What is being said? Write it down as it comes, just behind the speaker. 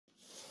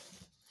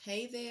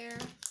Hey there,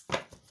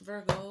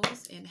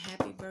 Virgos, and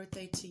happy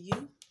birthday to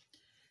you.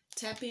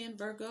 Tap in,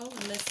 Virgo,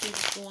 and let's see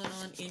what's going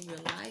on in your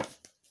life.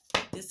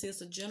 This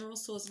is a general,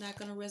 so it's not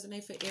going to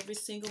resonate for every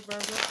single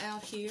Virgo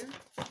out here.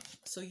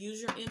 So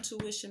use your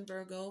intuition,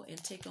 Virgo,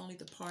 and take only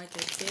the part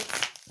that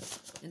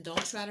fits. And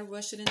don't try to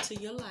rush it into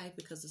your life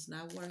because it's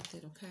not worth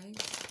it, okay?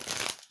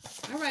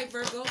 All right,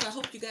 Virgos, I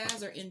hope you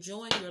guys are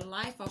enjoying your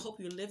life. I hope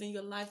you're living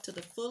your life to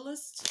the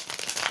fullest,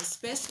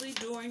 especially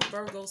during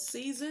Virgo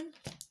season.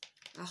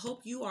 I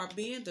hope you are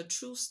being the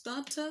true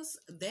stunters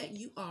that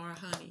you are,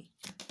 honey.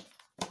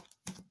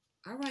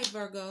 All right,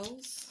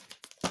 Virgos.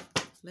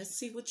 Let's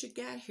see what you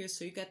got here.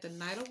 So you got the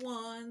Knight of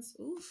Wands.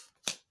 Oof.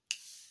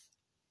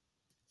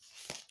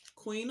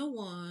 Queen of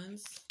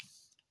Wands.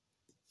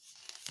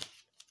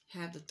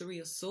 Have the Three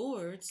of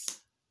Swords.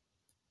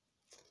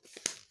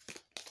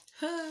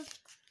 Huh.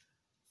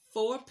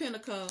 Four of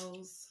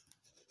Pentacles.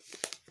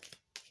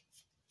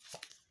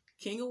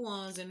 King of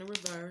Wands in the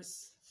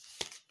reverse.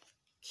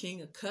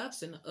 King of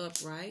Cups in the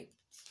upright.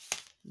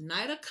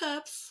 Knight of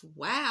Cups.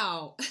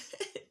 Wow.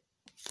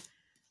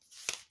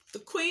 The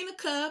Queen of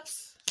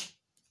Cups.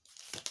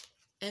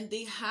 And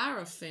the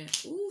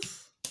Hierophant.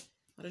 Oof.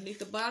 Underneath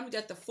the bottom, you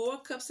got the Four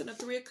of Cups and the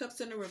Three of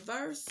Cups in the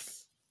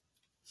reverse.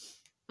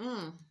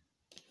 Oh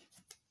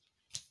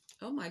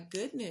my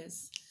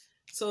goodness.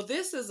 So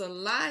this is a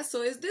lie.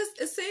 So is this,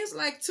 it seems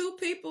like two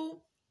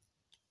people.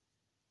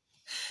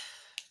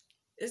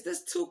 Is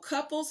this two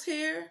couples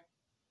here?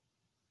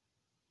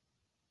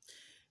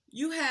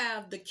 You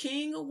have the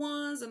King of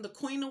Wands and the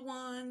Queen of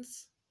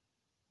Wands.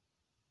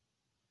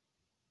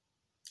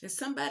 Has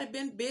somebody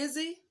been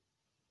busy?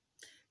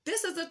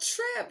 This is a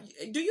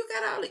trip. Do you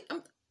got all the,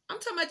 I'm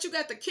talking about you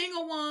got the King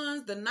of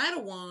Wands, the Knight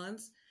of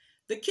Wands,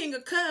 the King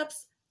of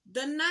Cups,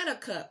 the Knight of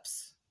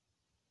Cups.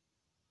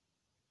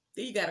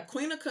 Then you got a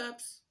Queen of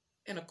Cups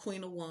and a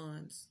Queen of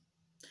Wands.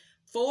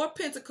 Four of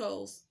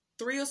Pentacles,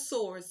 Three of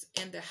Swords,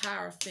 and the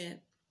Hierophant.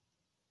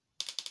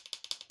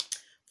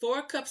 Four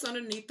of Cups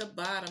underneath the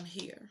bottom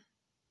here.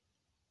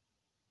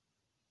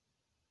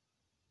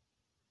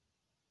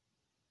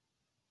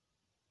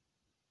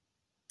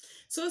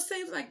 So it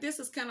seems like this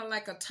is kind of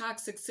like a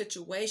toxic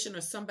situation,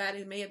 or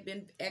somebody may have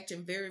been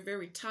acting very,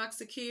 very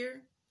toxic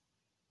here.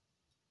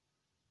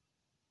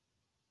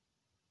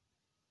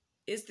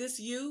 Is this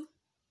you?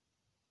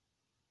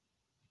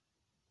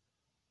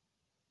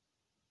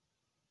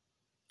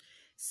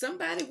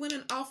 Somebody went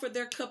and offered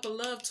their cup of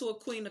love to a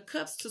Queen of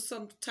Cups to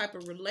some type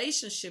of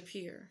relationship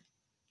here.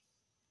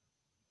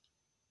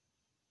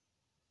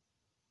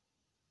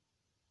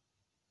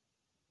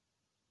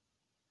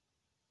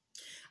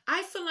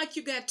 I feel like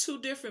you got two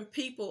different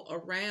people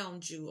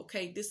around you,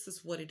 okay? This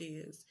is what it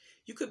is.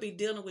 You could be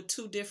dealing with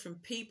two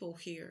different people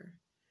here.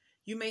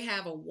 You may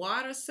have a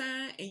water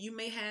sign and you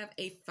may have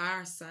a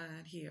fire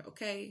sign here,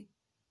 okay?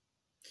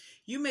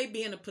 You may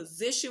be in a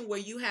position where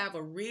you have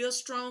a real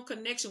strong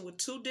connection with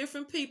two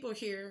different people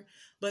here,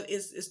 but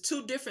it's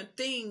two different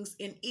things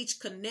in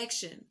each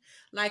connection.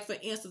 Like, for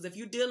instance, if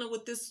you're dealing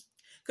with this,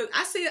 because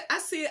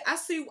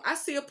I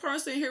see a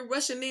person here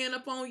rushing in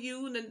up on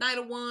you in the Knight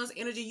of Wands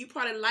energy. You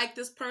probably like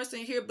this person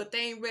here, but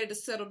they ain't ready to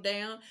settle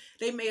down.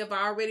 They may have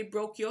already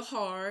broke your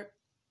heart.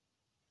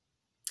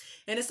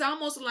 And it's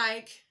almost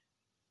like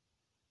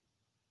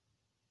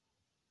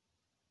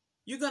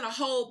you're going to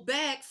hold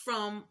back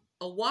from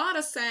a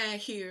water sign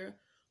here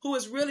who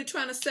is really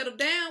trying to settle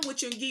down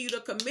with you and give you the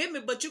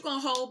commitment, but you're going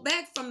to hold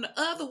back from the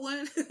other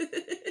one.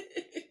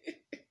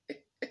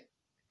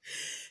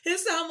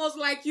 It's almost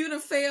like you done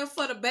fell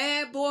for the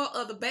bad boy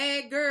or the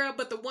bad girl,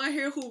 but the one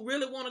here who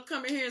really want to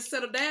come in here and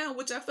settle down,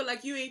 which I feel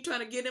like you ain't trying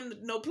to get him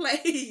no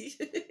play.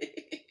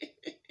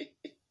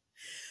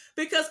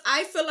 Because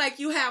I feel like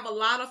you have a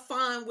lot of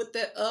fun with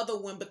that other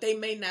one, but they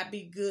may not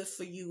be good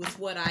for you is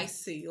what I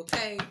see,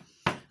 okay?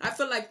 I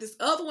feel like this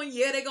other one,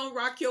 yeah, they're going to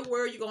rock your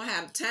world. You're going to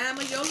have the time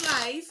of your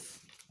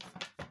life.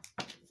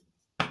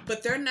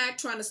 But they're not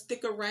trying to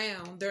stick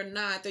around. They're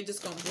not. They're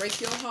just going to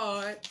break your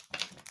heart.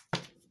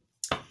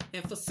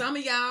 And for some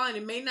of y'all, and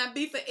it may not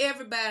be for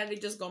everybody, they're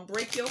just going to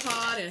break your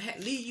heart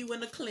and leave you in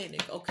the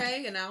clinic,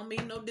 okay? And I don't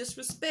mean no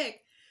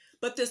disrespect.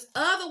 But this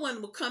other one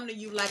will come to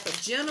you like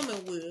a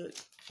gentleman would.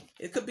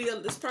 It could be,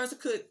 this person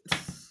could...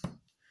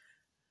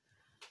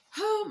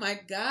 Oh my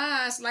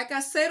gosh. Like I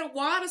said, a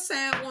water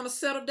sign want to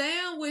settle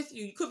down with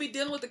you. You could be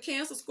dealing with a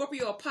Cancer,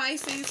 Scorpio, or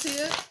Pisces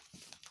here.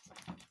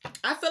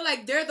 I feel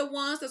like they're the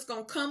ones that's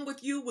going to come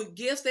with you with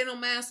gifts. They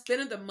don't mind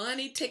spending the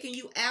money, taking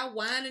you out,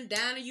 whining,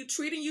 dining you,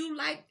 treating you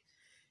like,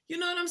 you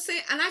know what I'm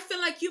saying? And I feel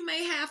like you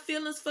may have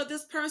feelings for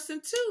this person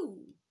too.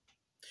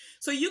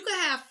 So you could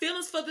have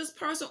feelings for this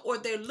person, or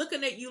they're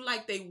looking at you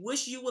like they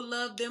wish you would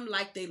love them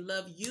like they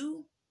love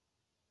you.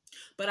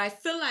 But I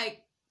feel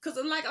like, because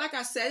like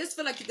I said, I just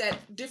feel like you got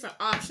different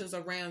options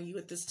around you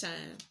at this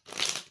time.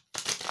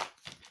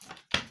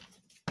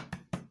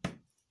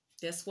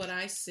 That's what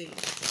I see.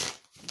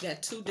 You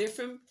got two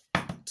different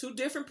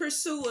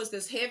pursuers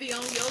that's heavy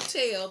on your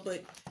tail,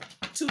 but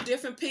two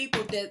different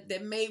people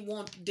that may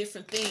want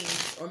different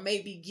things or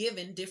may be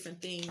given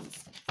different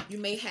things. You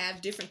may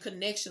have different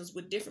connections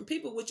with different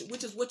people, which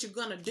is what you're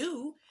gonna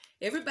do.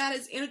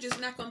 Everybody's energy is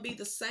not gonna be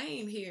the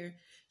same here.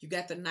 You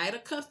got the Knight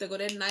of Cups. There go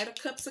that Knight of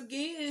Cups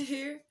again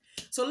here.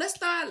 So let's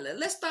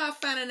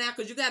start finding out,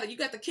 because you got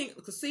the King.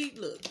 Cause see,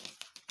 look,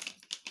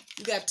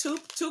 you got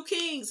two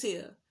kings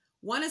here.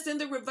 One is in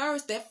the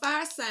reverse. That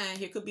fire sign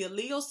here could be a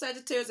Leo,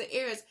 Sagittarius, or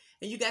Aries,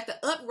 and you got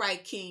the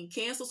upright king,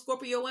 Cancer,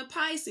 Scorpio, and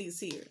Pisces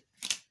here.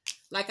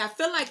 Like, I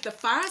feel like the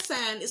fire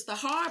sign is the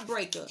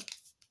heartbreaker,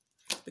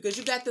 because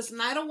you got this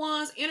Knight of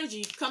Wands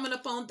energy coming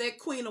up on that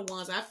Queen of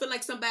Wands. I feel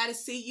like somebody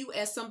see you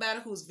as somebody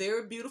who's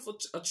very beautiful,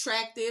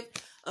 attractive.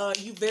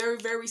 You very,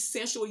 very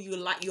sensual. You're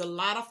a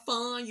lot of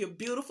fun. You're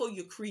beautiful.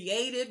 You're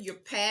creative. You're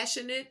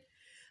passionate.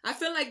 I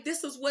feel like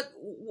this is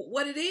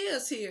what it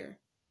is here.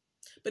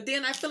 But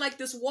then I feel like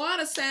this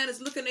water sign is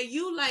looking at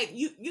you like,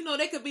 you know,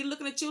 they could be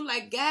looking at you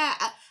like, God,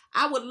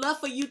 I would love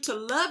for you to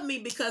love me,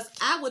 because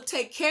I would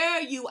take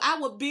care of you. I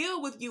would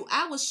build with you.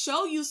 I would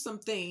show you some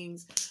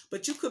things.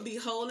 But you could be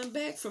holding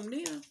back from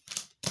there.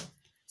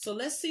 So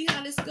let's see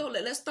how this goes.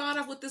 Let's start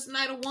off with this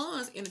Knight of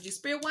Wands energy.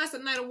 Spirit wants the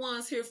Knight of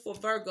Wands here for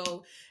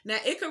Virgo. Now,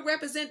 it could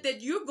represent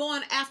that you're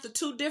going after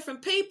two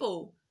different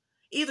people.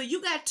 Either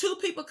you got two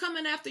people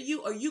coming after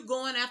you, or you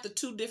going after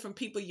two different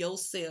people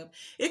yourself.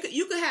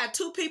 You could have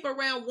two people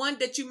around, one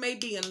that you may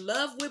be in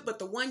love with,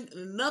 but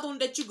another one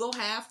that you go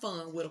have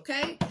fun with,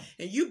 okay?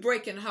 And you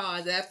breaking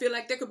hearts. I feel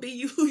like that could be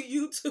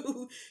you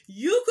too.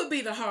 You could be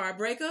the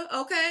heartbreaker,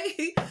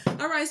 okay?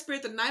 All right,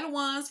 Spirit, the Knight of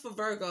Wands for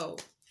Virgo.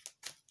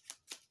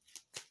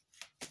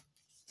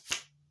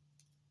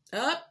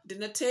 Up,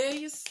 didn't I tell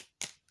you?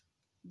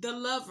 The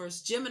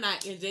Lovers, Gemini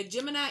energy. That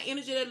Gemini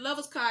energy, that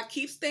Lovers card,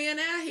 keep staying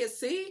out here,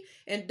 see?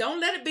 And don't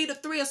let it be the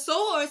Three of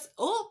Swords.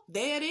 Oh,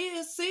 there it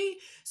is, see?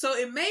 So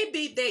it may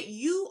be that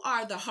you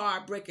are the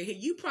heartbreaker here.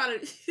 You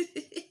probably,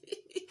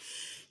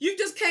 you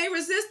just can't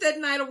resist that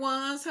Knight of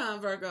Wands, huh,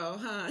 Virgo,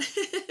 huh?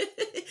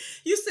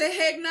 You said,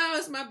 heck no,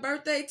 it's my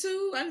birthday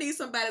too. I need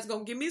somebody that's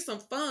going to give me some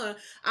fun.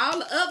 All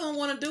the other one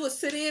want to do is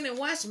sit in and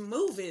watch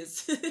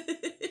movies.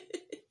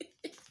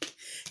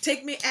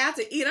 Take me out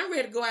to eat. I'm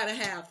ready to go out and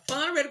have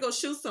fun. I'm ready to go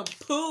shoot some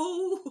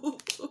pool.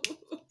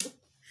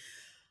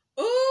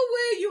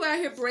 Oh, you out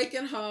here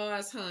breaking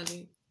hearts,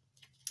 honey.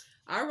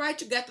 All right,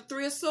 you got the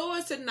Three of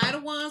Swords and Knight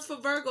of Wands for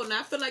Virgo.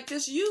 Now, I feel like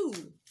this you.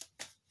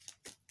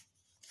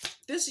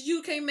 This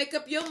you can't make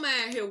up your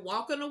mind here,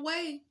 walking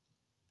away.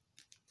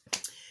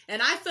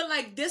 And I feel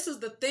like this is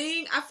the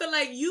thing. I feel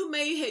like you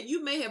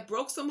may have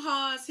broke some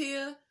hearts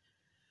here.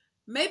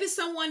 Maybe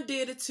someone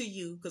did it to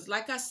you, because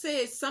like I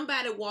said,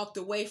 somebody walked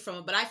away from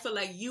it, but I feel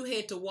like you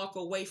had to walk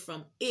away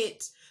from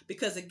it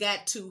because it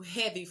got too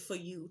heavy for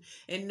you.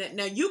 And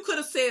now you could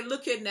have said,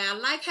 look here now, I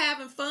like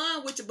having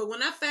fun with you, but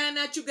when I find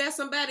out you got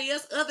somebody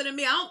else other than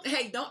me,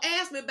 don't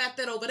ask me about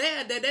that over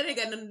there. That ain't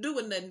got nothing to do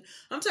with nothing.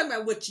 I'm talking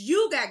about what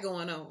you got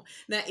going on.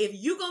 Now, if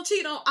you gonna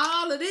cheat on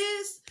all of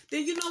this,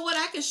 then you know what?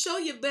 I can show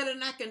you better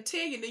than I can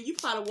tell you. Then you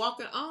probably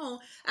walking on.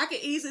 I can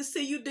easily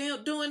see you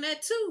doing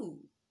that too.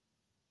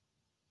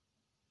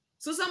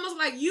 So it's almost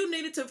like you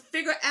needed to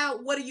figure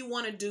out what do you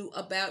want to do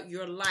about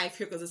your life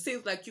here, because it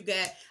seems like you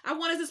got, I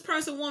wanted this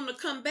person wanting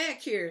to come back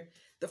here.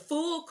 The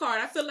Fool card,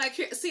 I feel like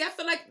here, see, I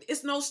feel like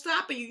it's no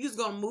stopping you. You're just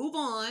going to move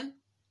on.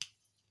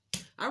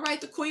 All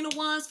right, the Queen of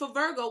Wands for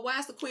Virgo. Why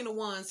is the Queen of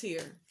Wands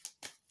here?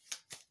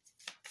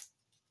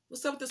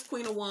 What's up with this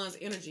Queen of Wands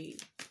energy?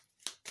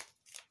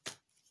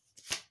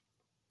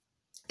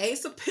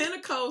 Ace of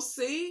Pentacles,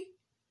 see?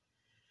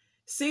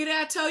 See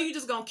that I told you,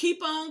 just gonna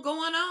keep on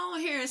going on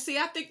here. And see,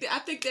 I think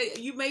that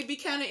you may be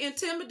kind of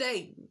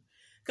intimidating,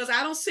 because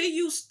I don't see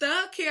you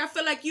stuck here. I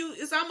feel like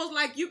it's almost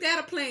like you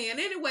got a plan.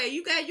 Anyway,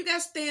 you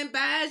got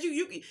standbys.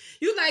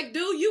 You like,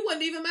 dude, you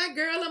wasn't even my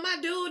girl or my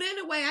dude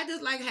anyway. I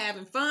just like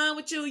having fun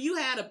with you. You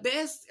had the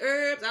best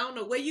herbs. I don't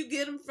know where you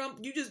get them from.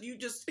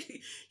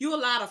 You a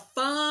lot of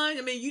fun.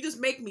 I mean, you just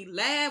make me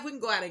laugh. We can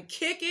go out and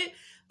kick it.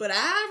 But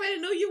I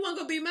already knew you weren't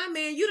going to be my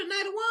man. You the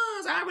Knight of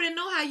Wands. I already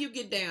know how you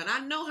get down.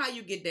 I know how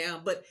you get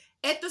down. But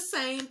at the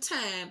same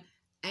time,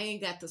 I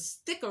ain't got to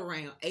stick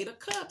around. Eight of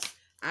Cups.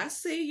 I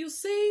see you,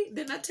 see?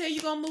 Didn't I tell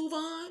you going to move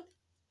on?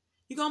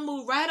 You're going to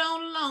move right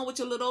on along with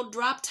your little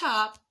drop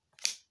top.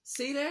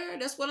 See there?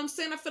 That's what I'm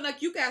saying. I feel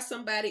like you got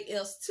somebody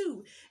else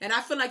too. And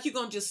I feel like you're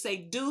going to just say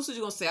deuces.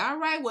 You're going to say, all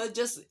right, well,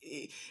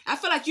 I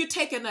feel like you're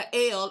taking an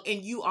L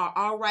and you are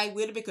all right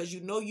with it, because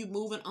you know you're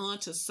moving on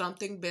to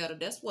something better.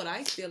 That's what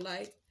I feel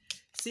like.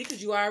 See,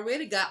 because you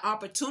already got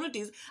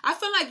opportunities. I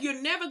feel like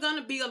you're never going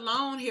to be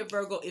alone here,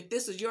 Virgo, if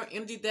this is your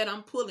energy that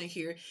I'm pulling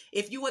here.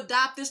 If you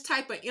adopt this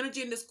type of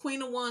energy and this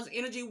Queen of Wands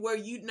energy, where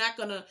you're not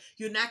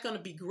gonna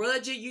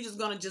begrudge it, you're just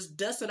going to just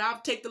dust it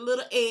off, take the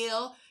little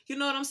L. You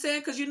know what I'm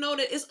saying? Because you know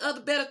that it's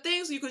other better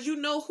things for you, because you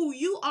know who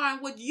you are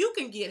and what you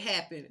can get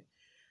happening.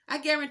 I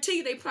guarantee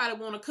you they probably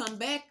want to come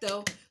back,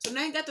 though. So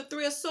now you got the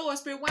Three of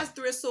Swords. Spirit, why's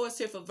Three of Swords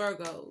here for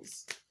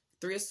Virgos?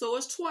 Three of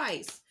Swords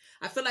twice.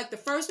 I feel like the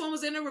first one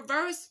was in the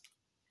reverse.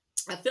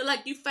 I feel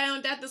like you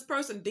found out this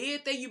person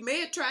did that. You may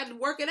have tried to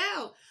work it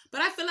out,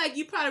 but I feel like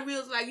you probably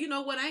realized, like, you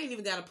know what? I ain't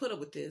even got to put up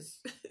with this.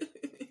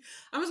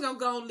 I'm just going to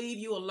go and leave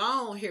you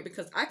alone here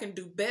because I can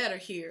do better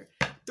here.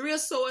 3 of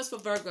Swords for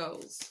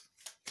Virgos.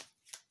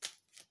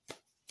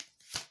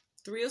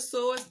 3 of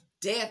Swords,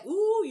 Death.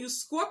 Ooh, you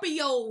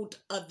Scorpio'd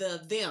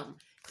them.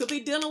 Could be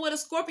dealing with a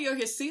Scorpio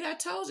here. See, I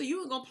told you,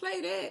 you ain't going to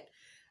play that.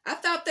 I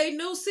thought they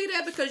knew. See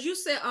that? Because you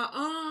said,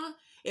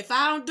 if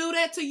I don't do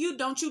that to you,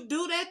 don't you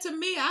do that to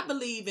me. I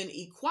believe in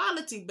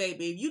equality,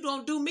 baby. If you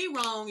don't do me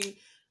wrong,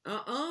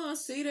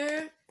 see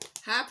there?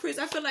 High Priest,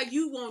 I feel like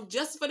you want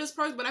justice for this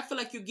person, but I feel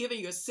like you're giving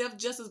yourself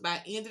justice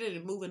by ending it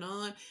and moving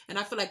on. And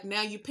I feel like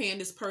now you're paying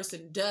this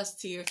person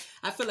dust here.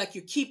 I feel like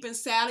you're keeping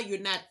salad. You're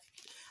not.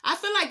 I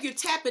feel like you're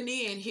tapping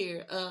in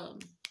here,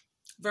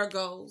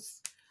 Virgos.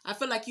 I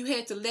feel like you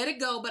had to let it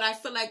go, but I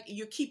feel like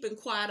you're keeping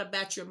quiet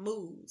about your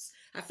moves.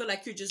 I feel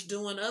like you're just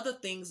doing other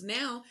things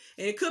now.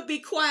 And it could be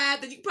quiet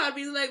that you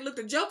probably be like, look,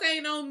 the joke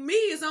ain't on me,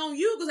 it's on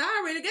you because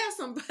I already got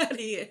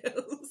somebody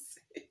else.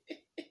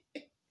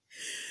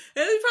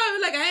 And he's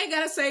probably like, I ain't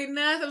got to say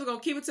nothing. I'm going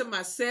to keep it to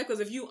myself because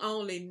if you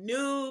only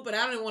knew, but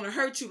I don't want to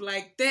hurt you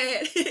like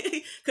that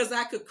because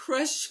I could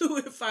crush you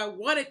if I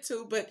wanted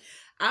to, but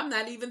I'm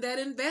not even that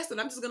invested.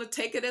 I'm just going to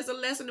take it as a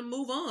lesson and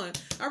move on.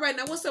 All right,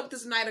 now what's up with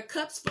this Knight of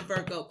Cups for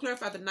Virgo?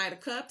 Clarify the Knight of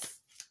Cups.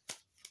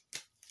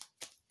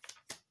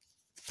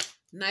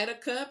 Knight of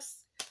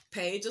Cups,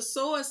 Page of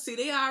Swords. See,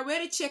 they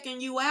already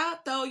checking you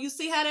out, though. You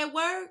see how that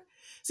works?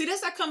 See,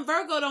 that's how come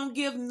Virgo don't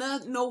give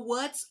no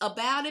what's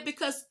about it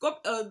because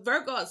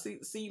Virgo, see,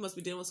 you must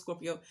be dealing with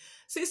Scorpio.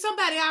 See,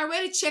 somebody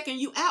already checking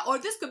you out, or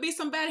this could be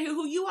somebody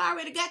who you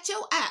already got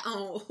your eye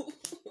on.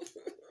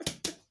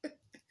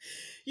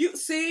 You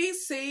see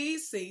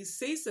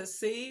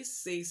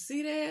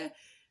there?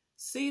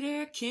 See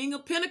there? King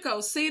of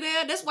Pentacles. See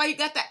there? That's why you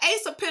got the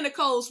Ace of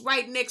Pentacles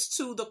right next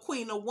to the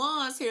Queen of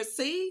Wands here.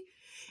 See?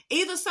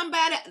 Either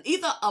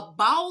a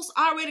boss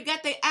already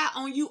got their eye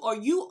on you, or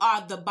you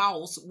are the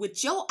boss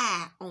with your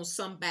eye on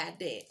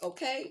somebody,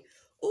 okay?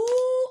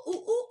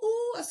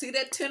 Ooh. I see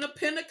that 10 of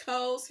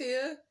Pentacles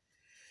here.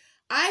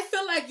 I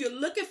feel like you're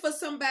looking for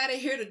somebody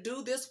here to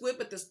do this with,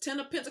 but this 10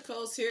 of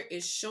Pentacles here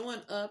is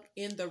showing up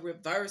in the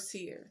reverse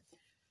here.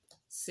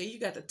 See, you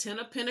got the 10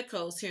 of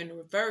Pentacles here in the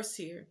reverse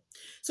here.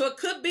 So it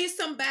could be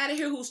somebody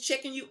here who's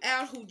checking you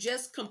out who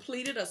just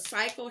completed a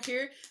cycle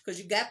here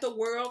because you got the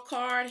World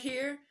card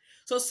here.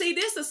 So see,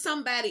 this is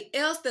somebody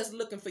else that's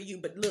looking for you.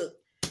 But look,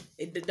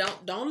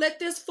 don't let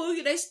this fool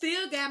you. They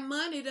still got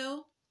money,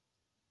 though.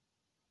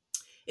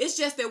 It's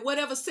just that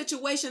whatever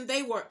situation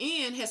they were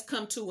in has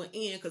come to an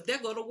end because there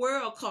go the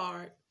World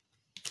card.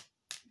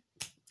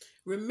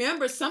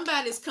 Remember,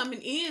 somebody's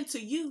coming in to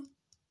you.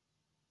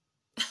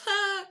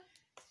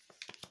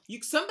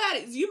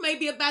 You may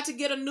be about to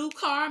get a new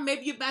car.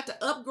 Maybe you're about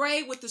to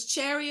upgrade with this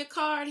Chariot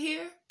card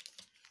here.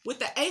 With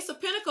the Ace of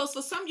Pentacles,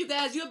 for some of you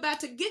guys, you're about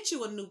to get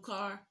you a new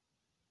car.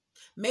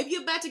 Maybe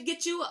you're about to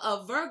get you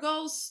a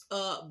Virgo's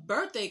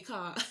birthday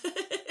card.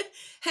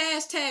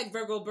 Hashtag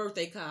Virgo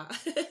birthday card.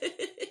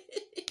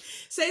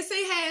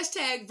 say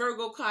hashtag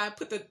Virgo card.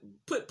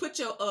 Put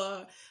your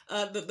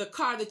the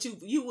car that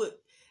you would,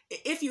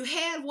 if you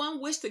had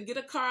one wish to get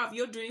a car of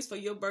your dreams for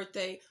your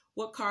birthday,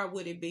 what car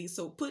would it be?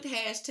 So put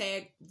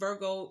hashtag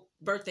Virgo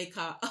birthday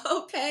card.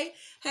 Okay.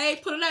 Hey,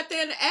 put it out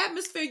there in the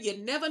atmosphere. You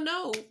never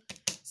know.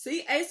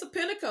 See, Ace of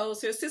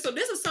Pentacles here. See, so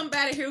this is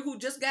somebody here who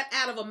just got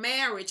out of a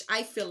marriage,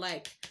 I feel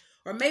like.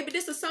 Or maybe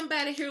this is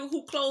somebody here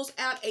who closed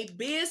out a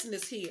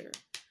business here.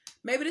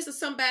 Maybe this is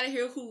somebody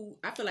here who,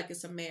 I feel like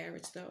it's a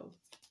marriage, though.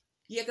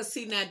 Yeah, because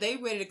see, now they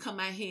ready to come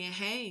out here and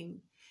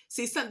hang.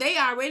 See, they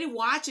already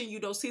watching you,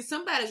 though. See,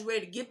 somebody's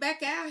ready to get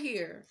back out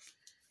here.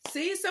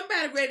 See,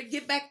 somebody ready to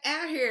get back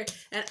out here.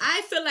 And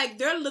I feel like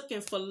they're looking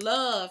for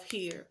love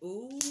here.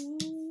 Ooh.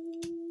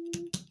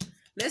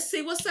 Let's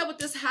see what's up with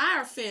this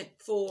Hierophant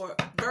for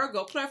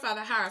Virgo. Clarify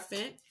the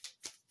Hierophant.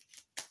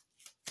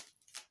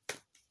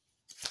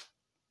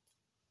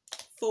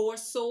 4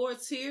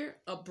 swords here.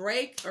 A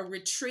break, a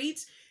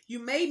retreat. You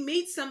may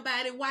meet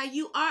somebody while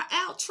you are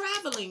out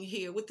traveling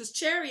here with this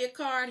Chariot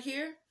card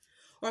here.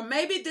 Or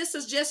maybe this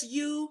is just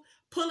you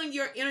pulling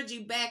your energy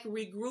back,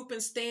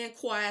 regrouping, staying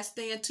quiet,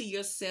 staying to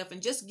yourself,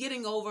 and just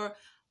getting over.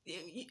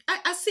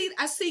 I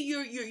see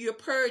you're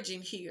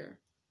purging here.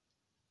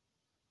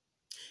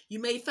 You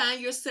may find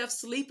yourself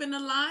sleeping a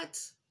lot.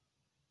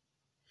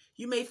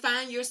 You may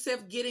find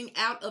yourself getting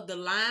out of the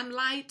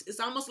limelight. It's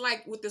almost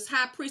like with this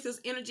High Priestess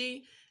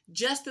energy,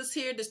 Justice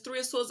here, this 3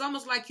 of Swords,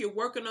 almost like you're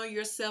working on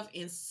yourself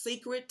in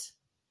secret.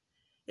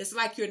 It's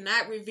like you're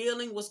not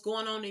revealing what's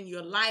going on in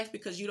your life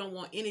because you don't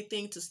want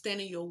anything to stand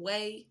in your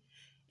way.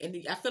 And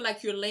I feel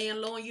like you're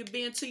laying low and you're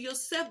being to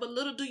yourself, but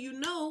little do you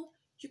know,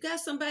 you got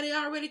somebody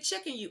already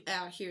checking you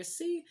out here.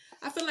 See,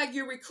 I feel like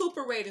you're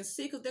recuperating.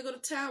 See, because there go the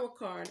Tower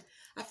card.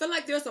 I feel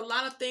like there's a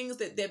lot of things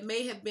that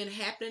may have been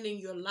happening in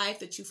your life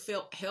that you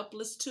felt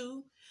helpless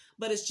to,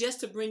 but it's just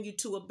to bring you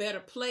to a better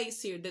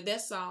place here.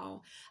 That's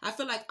all. I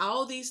feel like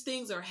all these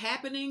things are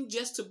happening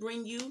just to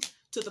bring you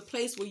to the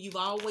place where you've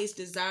always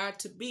desired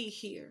to be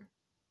here.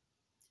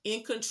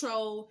 In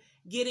control,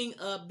 getting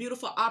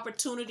beautiful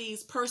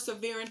opportunities,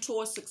 persevering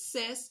towards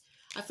success.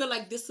 I feel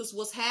like this is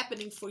what's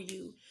happening for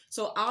you.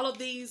 So all of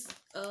these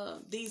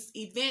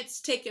events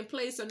taking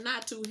place are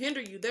not to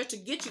hinder you. They're to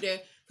get you there,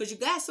 because you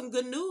got some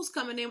good news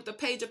coming in with the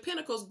Page of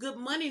Pentacles. Good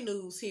money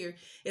news here,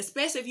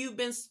 especially if you've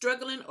been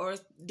struggling or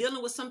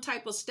dealing with some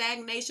type of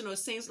stagnation, or it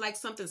seems like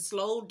something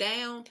slowed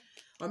down,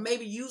 or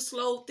maybe you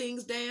slowed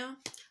things down.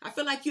 I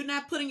feel like you're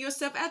not putting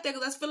yourself out there,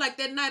 because I feel like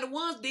that Knight of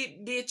Wands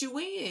did you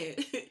in.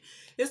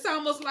 It's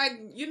almost like,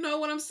 you know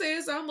what I'm saying?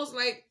 It's almost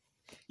like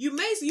you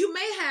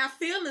may have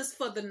feelings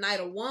for the Knight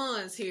of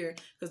Wands here,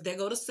 because there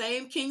go the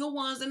same King of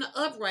Wands in the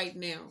upright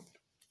now.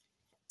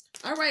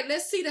 All right,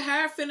 let's see the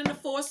Hierophant and the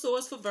Four of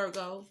Swords for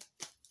Virgo.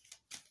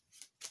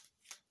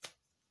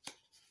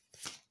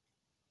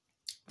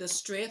 The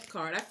Strength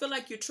card. I feel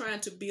like you're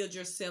trying to build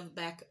yourself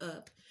back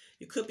up.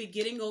 You could be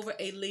getting over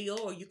a Leo,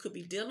 or you could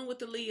be dealing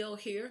with a Leo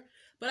here.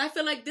 But I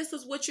feel like this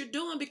is what you're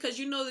doing, because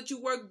you know that you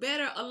work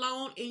better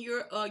alone in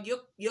your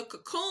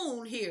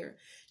cocoon here.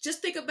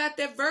 Just think about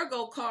that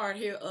Virgo card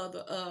here,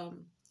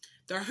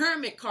 the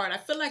Hermit card. I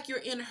feel like you're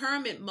in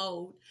hermit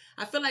mode.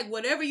 I feel like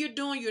whatever you're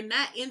doing, you're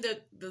not in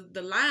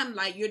the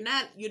limelight. You're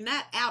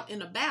not out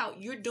and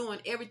about. You're doing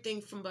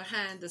everything from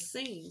behind the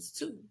scenes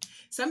too.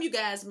 Some of you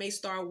guys may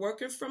start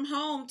working from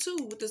home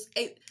too, with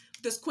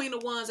this Queen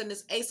of Wands and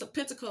this Ace of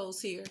Pentacles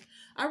here.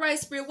 All right,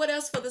 Spirit, what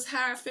else for this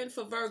Hierophant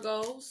for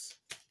Virgos?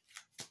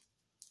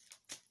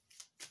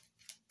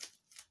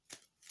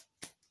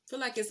 Feel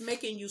like it's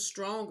making you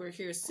stronger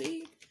here.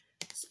 See,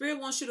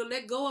 Spirit wants you to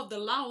let go of the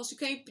loss. You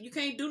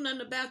can't do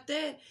nothing about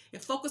that, and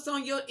focus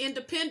on your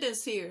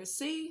independence here.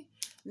 See,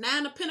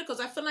 Nine of Pentacles.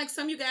 I feel like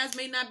some of you guys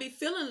may not be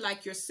feeling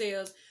like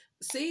yourselves.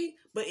 See,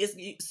 but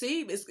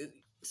see,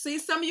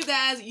 some of you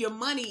guys, your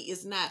money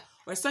is not,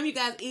 or some of you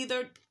guys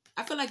either.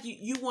 I feel like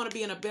you want to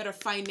be in a better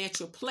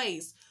financial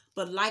place,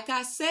 but like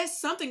I said,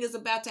 something is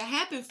about to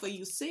happen for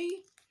you.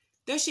 See,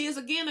 there she is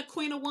again, a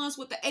Queen of Wands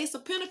with the Ace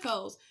of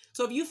Pentacles.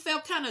 So if you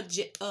felt kind of,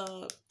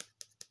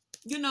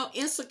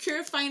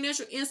 insecure,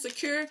 financial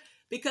insecure,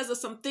 because of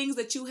some things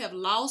that you have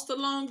lost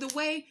along the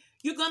way,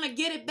 you're going to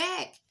get it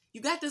back.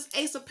 You got this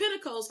Ace of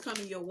Pentacles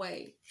coming your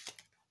way.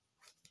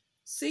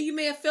 See, you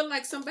may have felt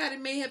like somebody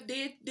may have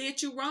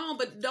did you wrong,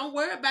 but don't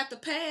worry about the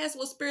past.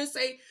 What Spirit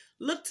say,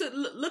 look to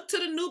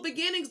the new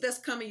beginnings that's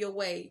coming your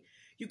way.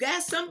 You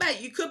got somebody,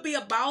 you could be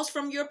a boss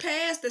from your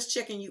past that's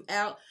checking you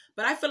out,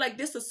 but I feel like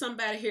this is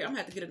somebody here. I'm going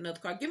to have to get another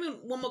card. Give me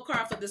one more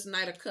card for this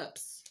Knight of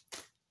Cups.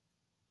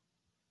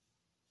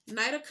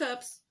 Knight of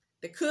Cups.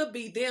 That could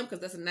be them, because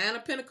that's a Nine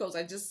of Pentacles.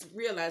 I just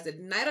realized it.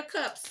 Knight of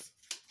Cups.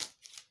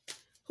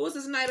 Who is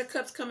this Knight of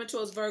Cups coming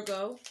towards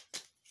Virgo?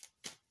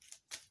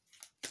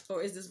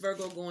 Or is this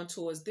Virgo going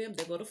towards them?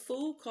 They go the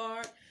Fool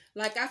card.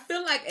 Like, I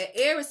feel like at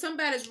Aries,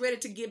 somebody's ready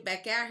to get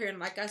back out here. And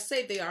like I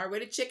say, they are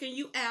already checking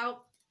you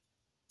out.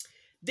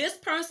 This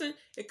person,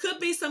 it could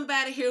be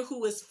somebody here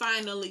who is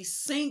finally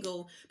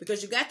single,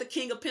 because you got the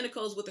King of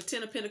Pentacles with the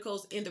Ten of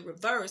Pentacles in the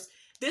reverse.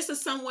 This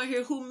is someone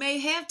here who may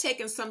have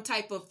taken some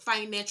type of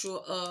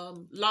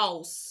financial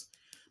loss,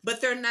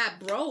 but they're not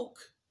broke.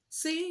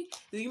 See,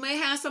 you may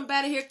have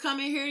somebody here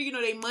coming here,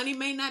 their money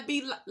may not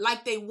be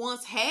like they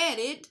once had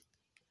it,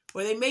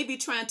 or they may be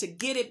trying to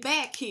get it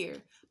back here.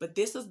 But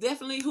this is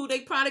definitely who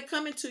they probably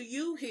coming to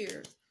you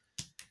here.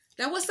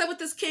 Now, what's up with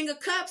this King of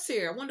Cups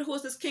here? I wonder who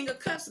is this King of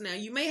Cups now.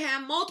 You may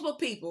have multiple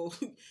people.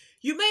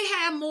 You may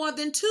have more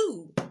than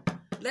two.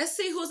 Let's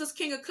see who's this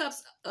King of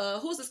Cups.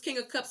 Who's this King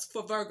of Cups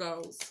for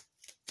Virgos?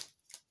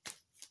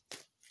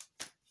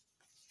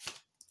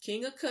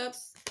 King of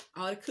Cups.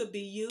 Oh, it could be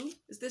you.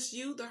 Is this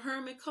you, the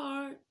Hermit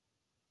card?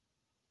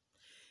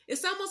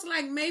 It's almost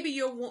like maybe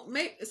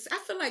I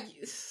feel like.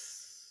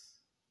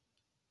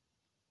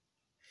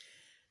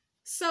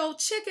 So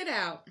check it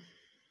out.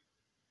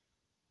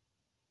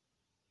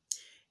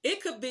 It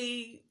could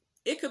be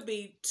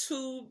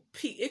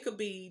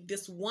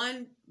this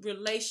one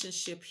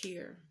relationship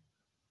here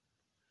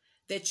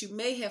that you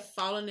may have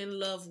fallen in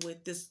love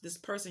with, this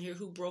person here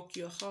who broke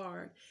your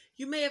heart.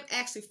 You may have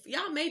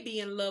y'all may be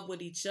in love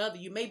with each other.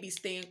 You may be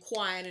staying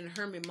quiet in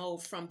hermit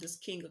mode from this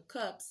King of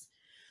Cups.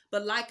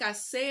 But like I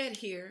said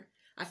here,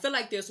 I feel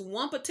like there's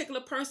one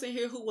particular person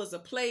here who was a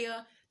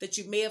player that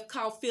you may have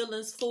caught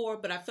feelings for,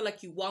 but I feel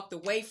like you walked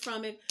away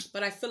from it.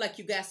 But I feel like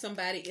you got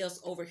somebody else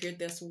over here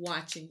that's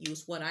watching you,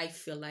 is what I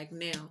feel like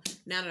now.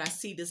 Now that I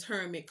see this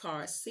Hermit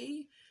card.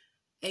 See?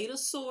 Eight of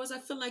Swords. I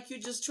feel like you're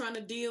just trying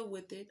to deal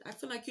with it. I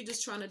feel like you're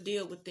just trying to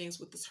deal with things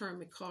with this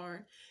Hermit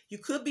card. You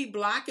could be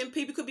blocking.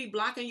 People could be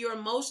blocking your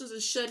emotions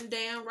and shutting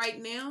down right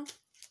now.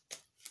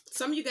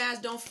 Some of you guys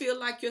don't feel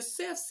like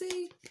yourself.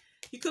 See?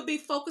 You could be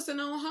focusing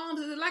on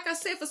homes. Like I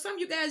said, for some of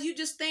you guys, you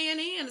just staying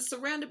in,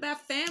 surrounded by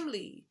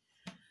family.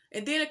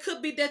 And then it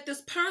could be that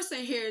this person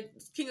here,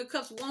 King of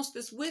Cups, wants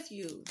this with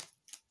you.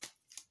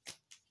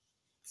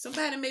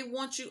 Somebody may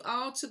want you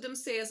all to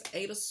themselves.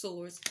 Eight of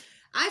Swords.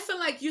 I feel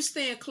like you're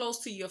staying close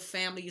to your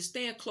family. You're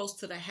staying close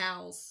to the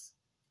house.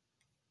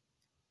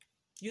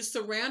 You're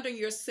surrounding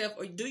yourself.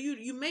 Or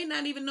you may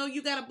not even know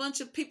you got a bunch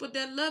of people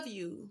that love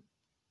you.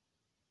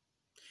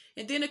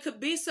 And then it could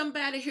be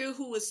somebody here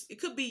it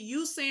could be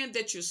you saying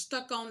that you're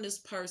stuck on this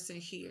person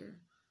here.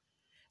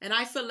 And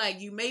I feel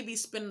like you may be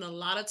spending a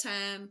lot of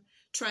time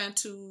trying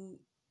to,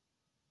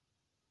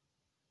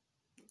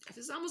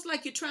 it's almost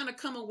like you're trying to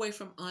come away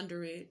from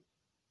under it.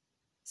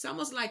 It's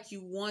almost like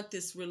you want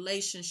this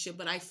relationship,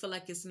 but I feel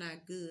like it's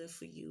not good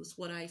for you. It's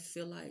what I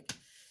feel like.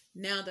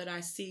 Now that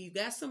I see you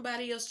got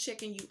somebody else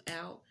checking you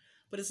out,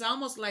 but it's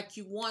almost like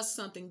you want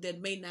something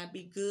that may not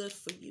be good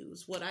for you.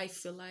 Is what I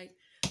feel like.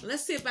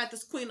 Let's see about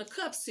this Queen of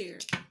Cups here.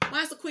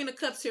 Why is the Queen of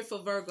Cups here for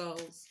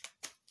Virgos?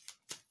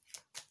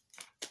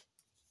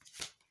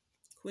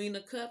 Queen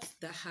of Cups,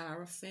 the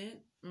Hierophant.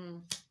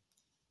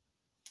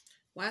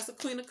 Why is the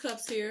Queen of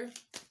Cups here?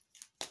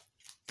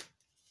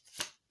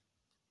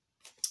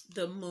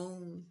 The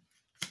Moon.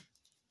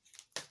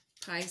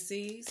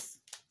 Pisces.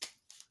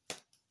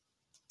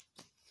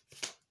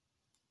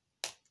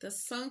 The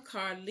Sun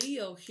card,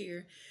 Leo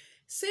here.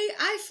 See,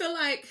 I feel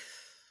like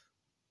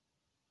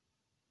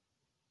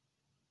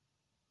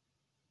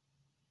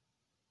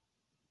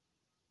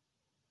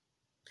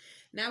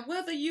now,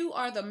 whether you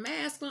are the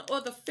masculine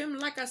or the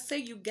feminine, like I say,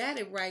 you got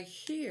it right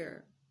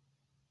here.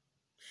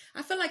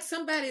 I feel like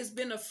somebody has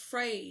been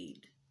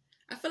afraid.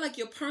 I feel like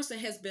your person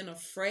has been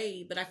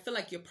afraid, but I feel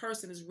like your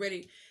person is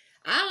ready.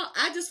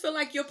 I just feel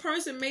like your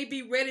person may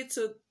be ready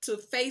to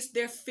face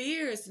their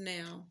fears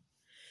now.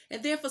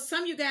 And then for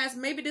some of you guys,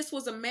 maybe this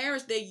was a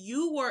marriage that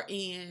you were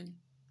in.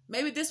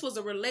 Maybe this was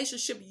a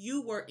relationship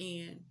you were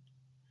in.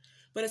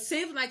 But it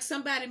seems like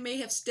somebody may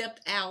have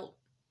stepped out.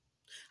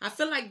 I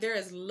feel like there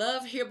is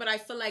love here, but I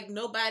feel like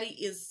nobody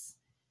is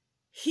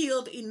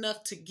healed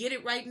enough to get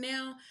it right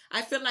now.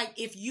 I feel like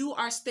if you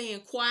are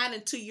staying quiet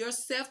and to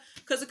yourself,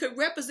 because it could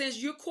represent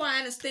you're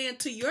quiet and staying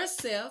to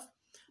yourself,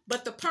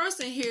 but the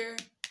person here,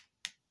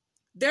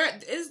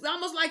 it's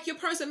almost like your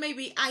person may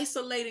be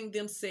isolating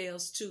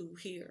themselves too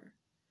here.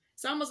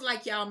 It's almost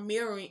like y'all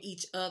mirroring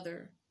each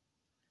other.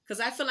 Because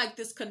I feel like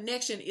this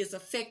connection is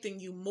affecting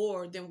you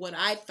more than what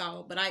I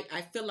thought. But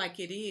I feel like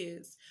it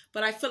is.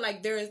 But I feel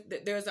like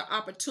there's an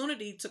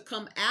opportunity to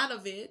come out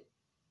of it.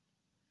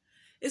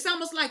 It's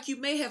almost like you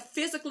may have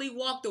physically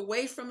walked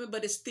away from it,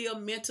 but it's still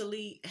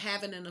mentally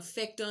having an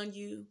effect on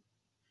you.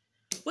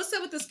 What's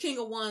up with this King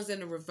of Wands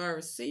in the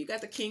reverse? See, you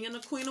got the King and the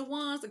Queen of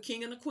Wands, the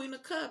King and the Queen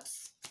of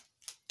Cups.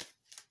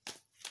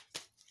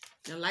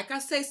 Now, like I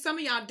say, some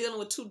of y'all dealing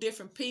with two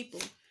different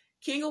people.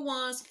 King of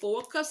Wands,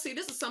 Four of Cups. See,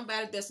 this is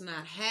somebody that's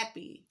not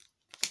happy.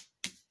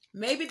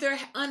 Maybe they're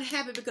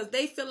unhappy because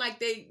they feel like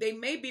they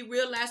may be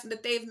realizing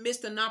that they've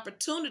missed an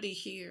opportunity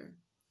here.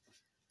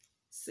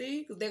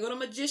 See, because there go the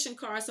Magician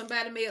card.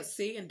 Somebody may have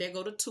seen, and there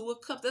go the Two of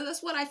Cups.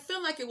 That's what I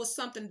feel like. It was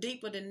something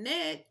deeper than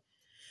that.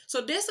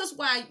 So this is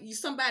why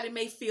somebody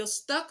may feel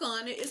stuck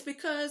on it. It's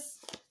because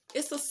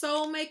it's a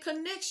soulmate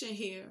connection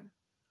here,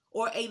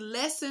 or a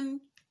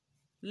lesson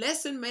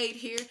made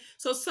here.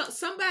 So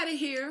somebody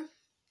here,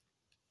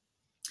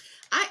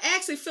 I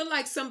actually feel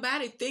like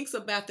somebody thinks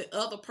about the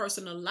other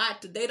person a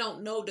lot. That they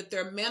don't know that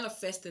they're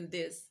manifesting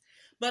this.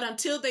 But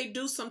until they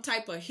do some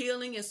type of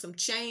healing and some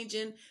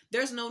changing,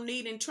 there's no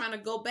need in trying to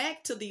go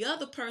back to the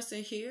other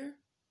person here.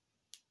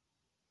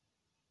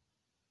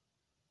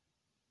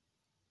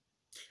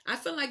 I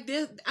feel like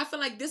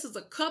this is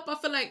a cup. I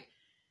feel like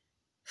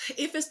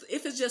if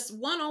it's just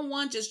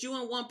one-on-one, just you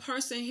and one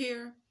person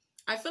here,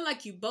 I feel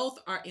like you both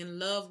are in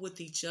love with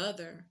each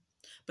other.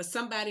 But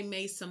somebody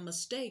made some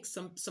mistakes,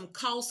 some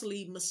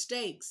costly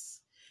mistakes.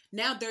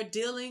 Now they're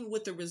dealing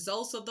with the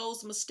results of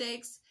those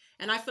mistakes.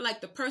 And I feel like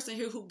the person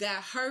here who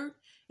got hurt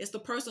is the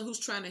person who's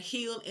trying to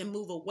heal and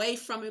move away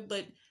from it.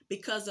 But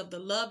because of the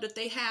love that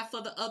they have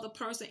for the other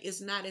person,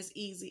 it's not as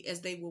easy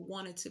as they would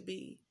want it to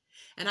be.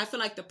 And I feel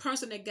like the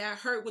person that got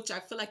hurt, which I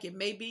feel like it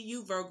may be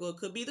you, Virgo, it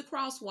could be the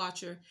cross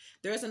watcher.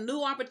 There's a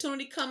new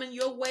opportunity coming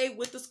your way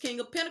with this King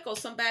of Pentacles.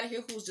 Somebody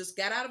here who's just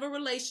got out of a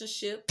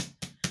relationship.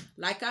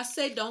 Like I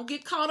said, don't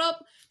get caught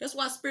up. That's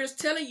why Spirit's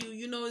telling you,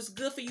 it's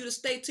good for you to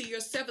stay to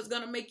yourself. It's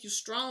going to make you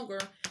stronger,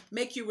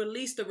 make you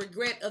release the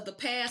regret of the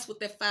past with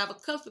that Five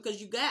of Cups,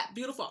 because you got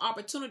beautiful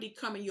opportunity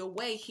coming your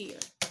way here.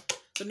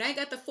 So now you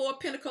got the Four of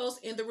Pentacles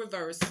in the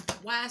reverse.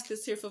 Why is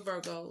this here for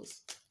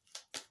Virgos?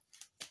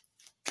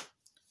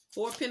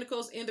 Four of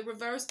Pentacles in the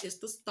reverse. It's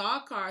the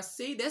Star card.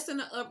 See, that's in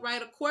the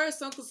upright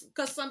Aquarius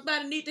because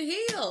somebody need to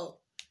heal.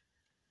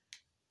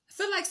 I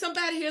feel like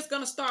somebody here is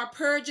going to start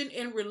purging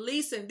and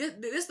releasing. This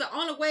is the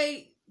only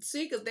way,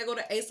 see, because they go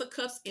to Ace of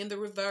Cups in the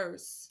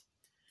reverse.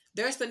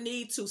 There's the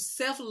need to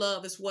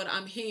self-love is what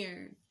I'm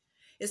hearing.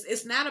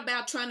 It's not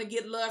about trying to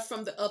get love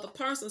from the other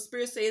person.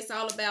 Spirit says it's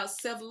all about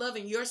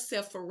self-loving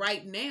yourself for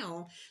right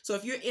now. So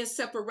if you're in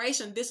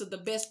separation, this is the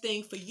best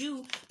thing for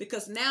you,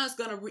 because now it's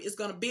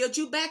gonna build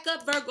you back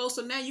up, Virgo.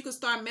 So now you can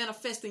start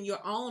manifesting your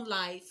own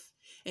life.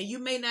 And you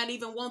may not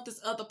even want this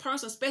other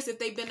person, especially if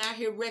they've been out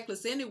here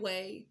reckless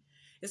anyway.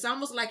 It's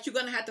almost like you're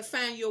going to have to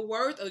find your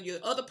worth, or your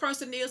other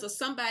person is, or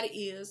somebody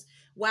is,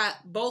 while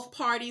both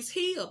parties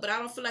heal. But I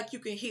don't feel like you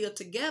can heal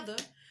together.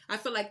 I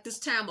feel like this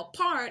time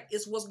apart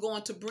is what's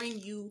going to bring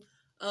you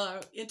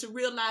into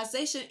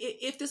realization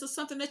if this is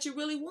something that you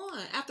really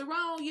want. After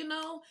all,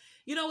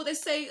 what they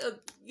say,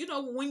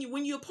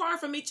 when you're apart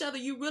from each other,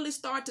 you really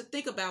start to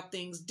think about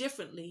things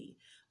differently.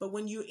 But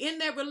when you're in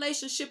that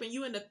relationship and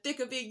you're in the thick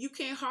of it, you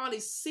can't hardly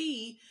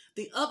see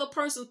the other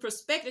person's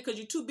perspective because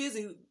you're too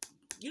busy,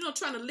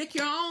 trying to lick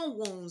your own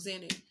wounds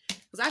in it.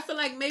 Because I feel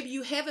like maybe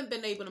you haven't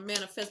been able to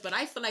manifest, but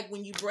I feel like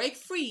when you break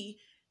free,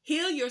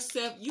 heal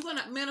yourself, you're going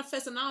to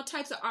manifest, and all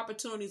types of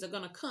opportunities are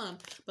going to come.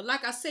 But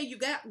like I say, you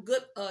got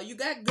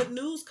good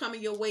news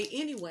coming your way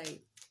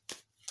anyway.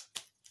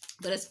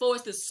 But as far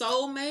as the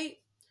soulmate,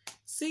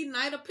 see,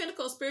 Knight of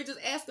Pentacles, Spirit just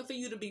asking for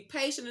you to be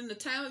patient. In the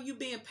time of you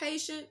being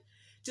patient,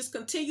 just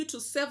continue to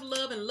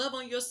self-love and love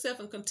on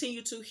yourself and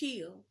continue to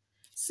heal.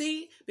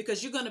 See,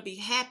 because you're going to be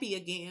happy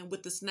again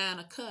with this 9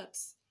 of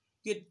Cups.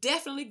 You're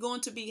definitely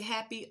going to be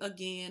happy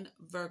again,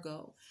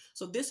 Virgo.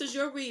 So this is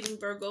your reading,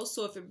 Virgo.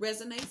 So if it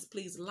resonates,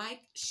 please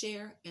like,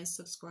 share, and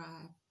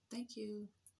subscribe. Thank you.